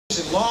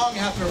generation, long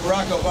after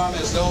Barack Obama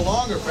is no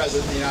longer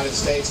president of the United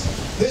States.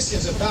 This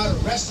is about a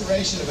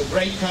restoration of a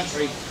great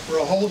country for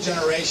a whole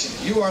generation.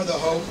 You are the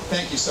hope.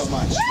 Thank you so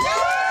much.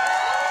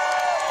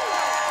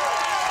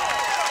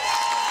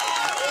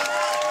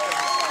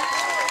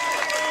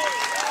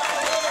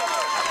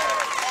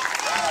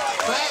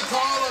 Thank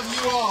all of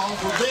you all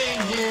for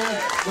being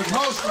here, but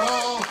most of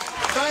all,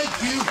 thank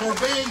you for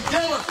being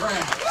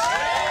Democrats.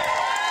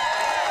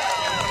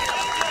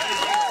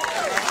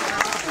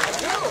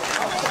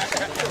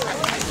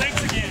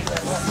 Thanks again.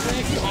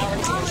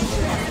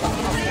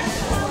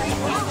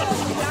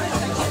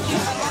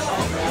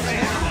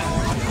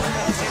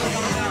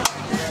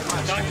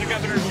 Dr.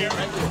 Governor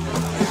Jeremy.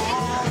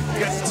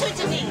 To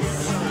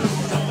Denise.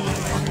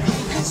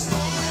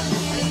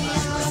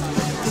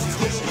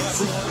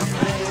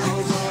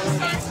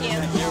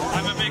 Thank you.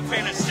 I'm a big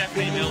fan of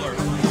Stephanie Miller.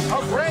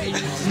 Oh, great!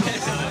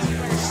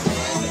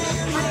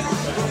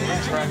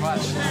 Thanks very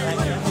much. Thank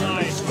you.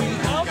 Nice.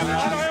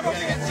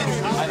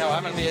 I know,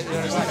 I'm going to be at the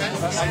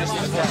I just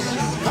need a pen.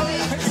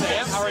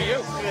 Sam, how are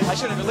you? I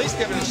should have at least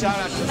given a shout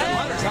out to the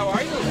runners. How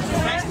are you?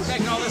 Thanks for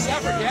making all this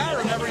effort. Yeah, I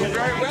remember you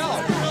very well.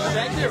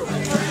 Thank you.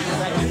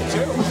 Thank you,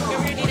 too. We're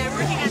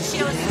working on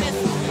Sheila Smith's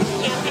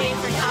campaign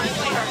for county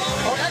clerk.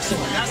 Oh,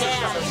 excellent. That's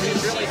what we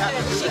really have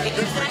to do. She could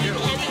use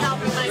any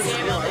help we might be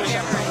able to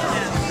give her.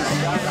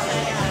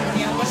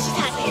 Well, she's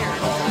not here.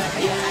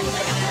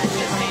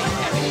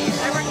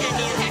 I worked on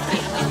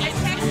Nancy. I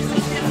practically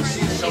never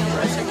Sheila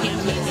was her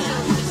campaign.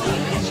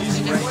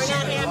 We're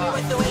not happy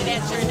with the way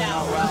that turned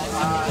out. Well,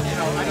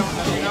 I don't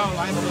know.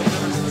 I'm a little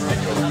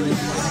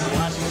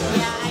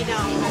Yeah, I know.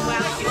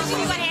 Well, we'll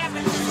see what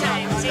happens this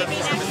time. Maybe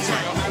next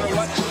time.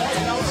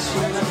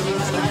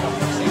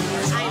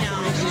 I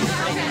know.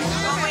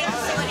 We'll wait and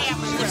see what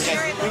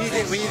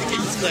happens. We need to keep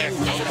this clear.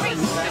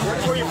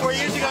 4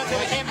 years ago, until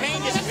the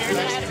campaign disappeared,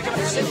 I had to become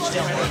a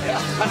citizen.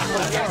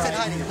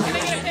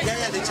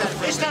 Yeah, they tried.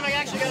 This time I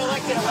actually got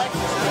elected.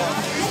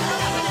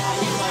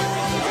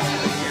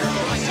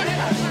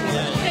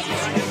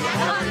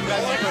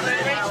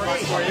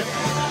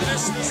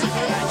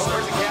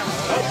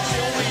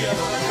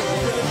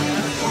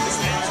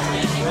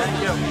 Thank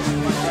you.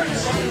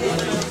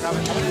 I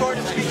look forward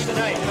to the speech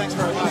tonight. Thanks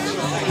very much.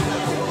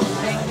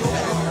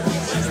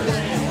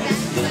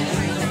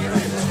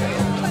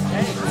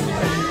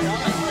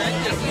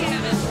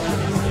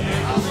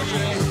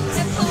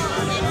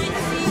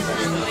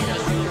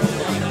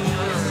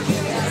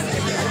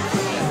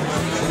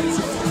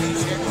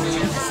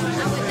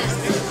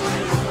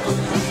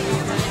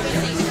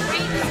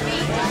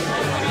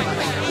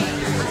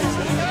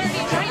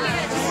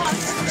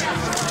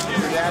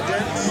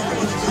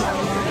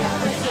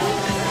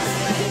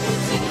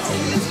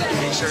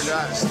 He sure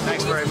does.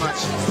 Thanks very much.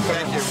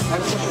 Thank you.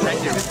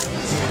 Thank you.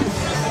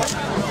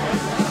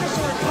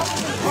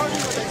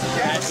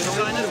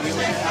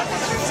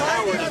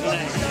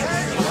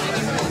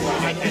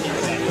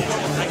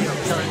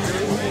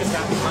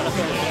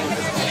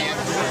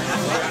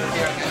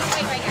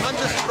 I'm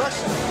just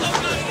rushing.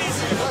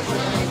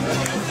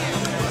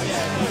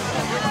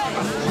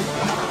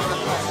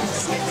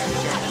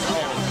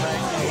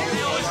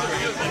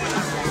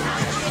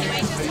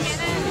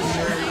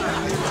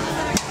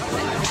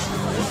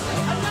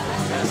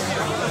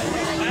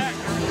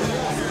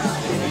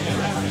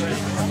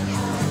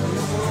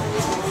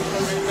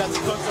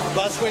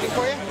 Bus waiting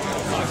for you?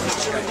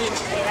 Sure indeed.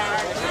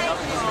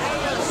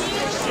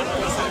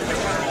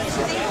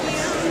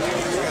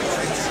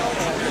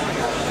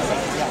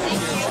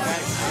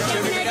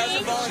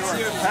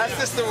 Pass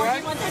this the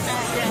way.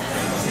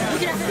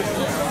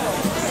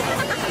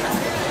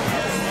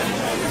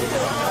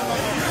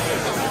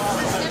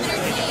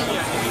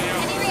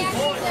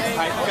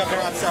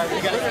 Governor, I'm sorry.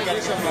 We got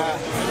some.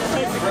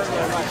 Thank you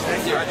very much.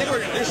 Thank you. I think we're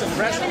going to do some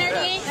press.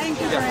 Thank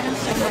you for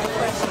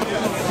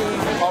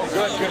Oh,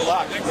 good. Good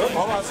luck.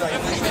 Hold on a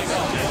second.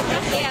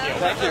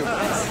 Thank you.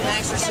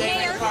 Thanks for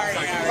saving the party.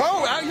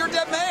 Oh, you're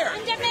Deb Mayer.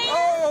 I'm Deb Mayer.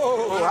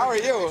 Oh, how are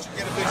you?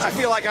 I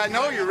feel like I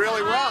know you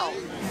really well.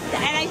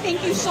 And I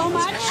thank you so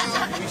much.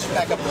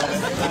 Back up a little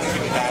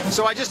bit.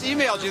 So I just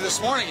emailed you this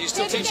morning. You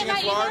still Did you teaching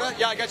get in my Florida? email?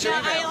 Yeah, I got your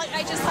email.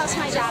 I just lost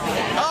my job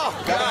again. Oh,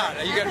 God.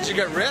 Did you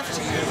get riffed?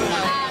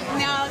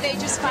 No, they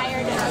just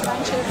fired a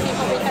bunch of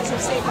people because of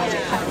state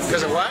budget cuts.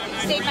 Because of what?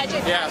 State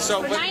budget Yeah, cuts.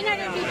 so, For but-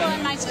 900 people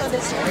in my school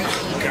district.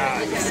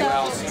 God.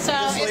 So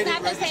it's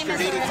not the same as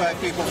the 85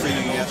 people for you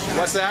yesterday.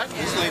 What's that?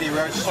 This lady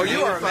registered. Oh,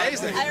 you are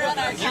amazing. I run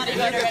our county You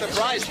voter get the registration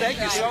prize. Thank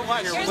you so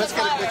much. Here's Let's a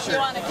get a flyer if picture. you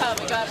want to come.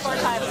 We got 4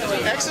 times a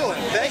week. Excellent.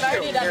 Thank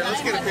you. Here,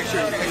 let's get a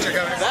picture. Picture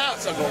coming.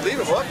 That's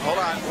unbelievable. Hold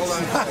on.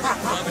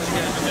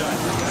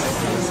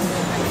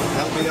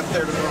 I'll be up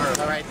there tomorrow.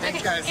 All right.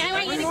 Thanks, guys. And I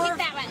want you to keep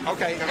that one.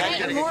 Okay.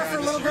 More for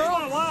a little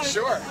girl?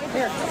 Sure.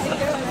 Here.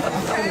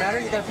 Doesn't matter,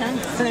 you got a pen?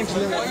 Her name's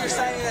Lou. While you're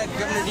signing that,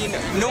 Governor Dean,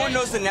 no one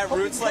knows the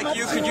Netroots like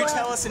you. Could you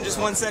tell us in just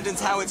one sentence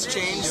how it's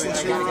changed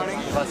since you were running?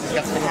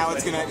 And how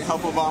it's going to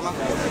help Obama?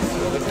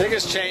 The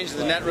biggest change in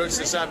the Netroots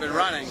since I've been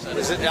running,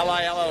 is it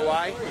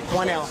L-I-L-O-Y?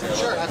 One L.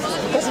 Sure.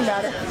 Doesn't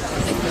matter.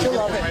 She'll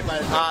love it.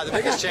 The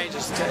biggest change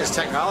is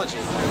technology.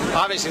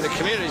 Obviously, the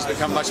community's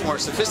become much more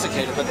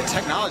sophisticated, but the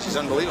technology is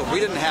unbelievable. We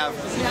didn't have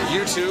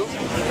YouTube.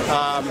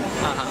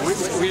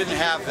 We didn't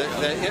have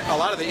a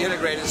lot of the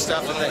integrated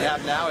stuff that they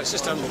have now. It's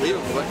just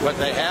unbelievable what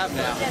they have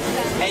now.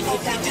 And you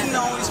didn't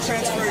always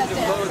transfer the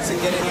votes and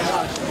getting the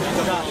vote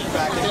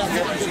back.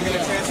 You're going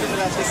to transfer to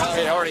that this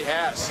It already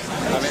has.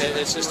 I mean,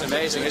 it's just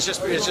amazing. It's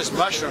just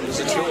mushroomed as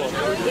a tool.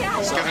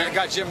 So I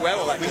got Jim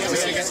Webb like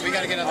this. We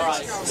got to get another.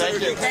 Right.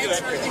 Thank you.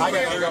 I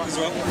got to go as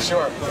well.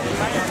 Sure.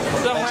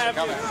 They'll have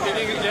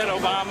you get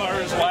Obama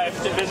or his wife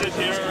to visit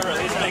here, or at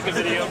least make a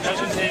video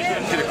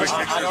presentation.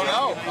 I don't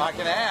know. I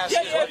can ask.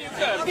 Yeah, you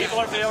could. People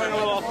are feeling a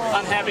little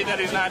unhappy that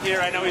he's not here.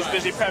 I know he's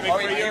busy prepping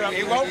for Europe.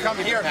 He won't come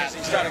here because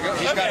he's got to go.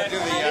 He's got to do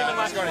the.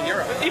 He's going to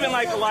Europe. Even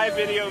like a live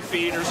video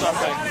feed or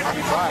something.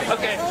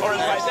 Okay. Or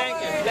thank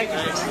you. Thank you.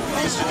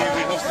 Mr. Dean,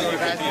 we hope that you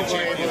had the able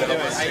to do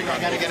it. I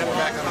got to get him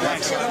back on the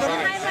mic.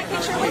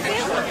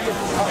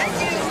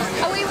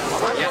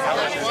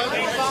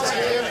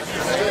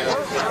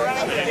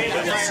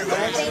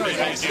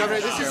 How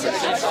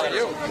are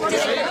you?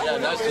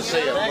 Nice to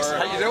see you.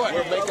 How you doing?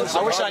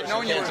 I wish I'd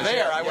known you were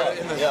there. I would have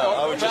in the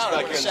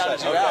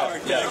shouted you out.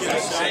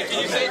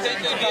 Can you say thank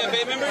you,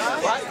 DFA members?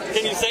 What?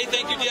 Can you say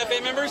thank you,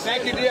 DFA members?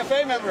 Thank you,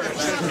 DFA members.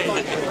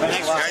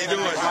 How you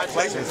doing? My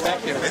pleasure.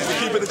 Thank you. Thanks for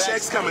keeping the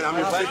checks coming. I'm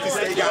your 50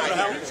 state guy.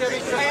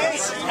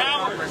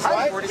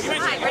 Howard,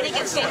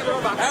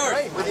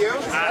 with you?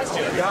 I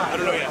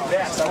don't know yet.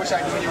 Yes, I wish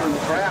I knew you were in the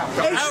crowd.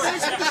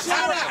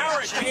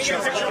 Howard, can you get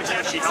a picture with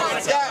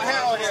you?